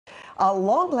A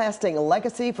long-lasting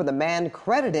legacy for the man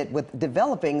credited with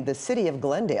developing the city of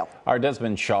Glendale. Our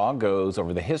Desmond Shaw goes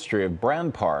over the history of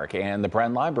Brand Park and the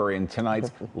Brand Library in tonight's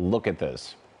Look at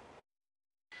This.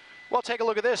 Well, take a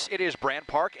look at this. It is Brand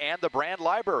Park and the Brand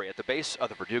Library at the base of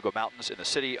the Verdugo Mountains in the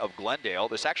city of Glendale.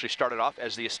 This actually started off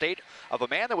as the estate of a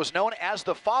man that was known as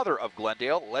the Father of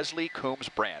Glendale, Leslie Coombs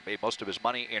Brand. Made most of his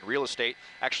money in real estate,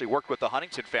 actually worked with the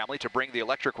Huntington family to bring the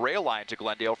electric rail line to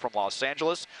Glendale from Los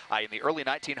Angeles in the early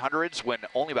 1900s when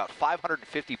only about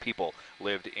 550 people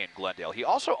lived in Glendale. He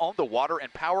also owned the water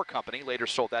and power company, later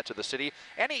sold that to the city,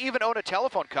 and he even owned a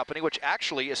telephone company which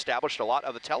actually established a lot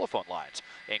of the telephone lines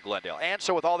in Glendale. And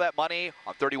so with all that money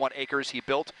on 31 acres, he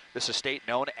built this estate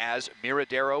known as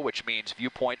Miradero, which means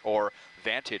viewpoint or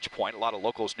vantage point. A lot of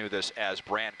locals knew this as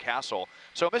Brand Castle.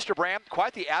 So Mr. Brand,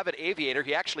 quite the avid aviator.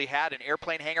 He actually had an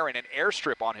airplane hangar and an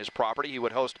airstrip on his property. He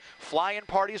would host fly-in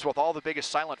parties with all the biggest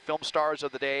silent film stars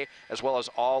of the day, as well as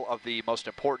all of the most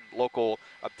important local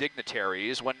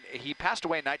dignitaries. When he passed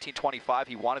away in 1925,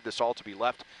 he wanted this all to be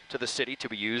left to the city to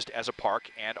be used as a park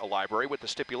and a library, with the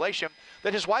stipulation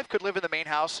that his wife could live in the main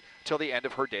house till the end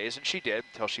of her days, and she did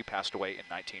until she passed away in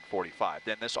 1945.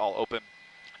 Then this all opened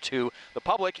to the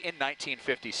public in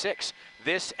 1956.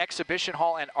 This exhibition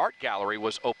hall and art gallery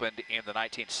was opened in the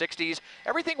 1960s.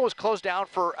 Everything was closed down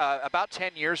for about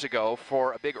 10 years ago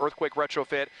for a big earthquake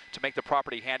retrofit to make the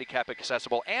property handicap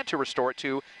accessible and to restore it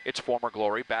to its former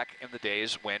glory back in the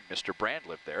days when Mr. Brand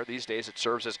lived there. These days it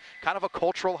serves as kind of a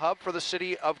cultural hub for the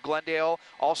city of Glendale.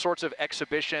 All sorts of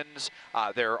exhibitions.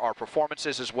 There are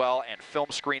performances as well and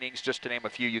film screenings, just to name a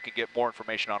few. You can get more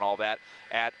information on all that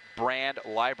at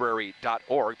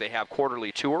brandlibrary.org. They have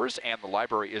quarterly tours, and the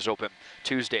library is open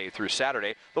Tuesday through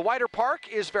Saturday. The wider park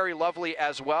is very lovely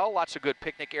as well. Lots of good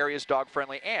picnic areas,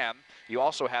 dog-friendly, and you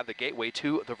also have the gateway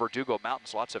to the Verdugo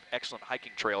Mountains. Lots of excellent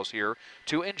hiking trails here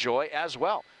to enjoy as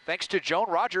well. Thanks to Joan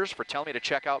Rogers for telling me to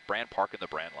check out Brand Park and the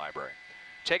Brand Library.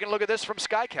 Taking a look at this from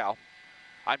SkyCal,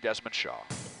 I'm Desmond Shaw.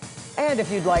 And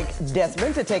if you'd like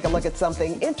Desmond to take a look at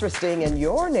something interesting in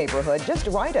your neighborhood, just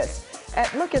write us at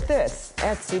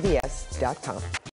lookatthis@cbs.com.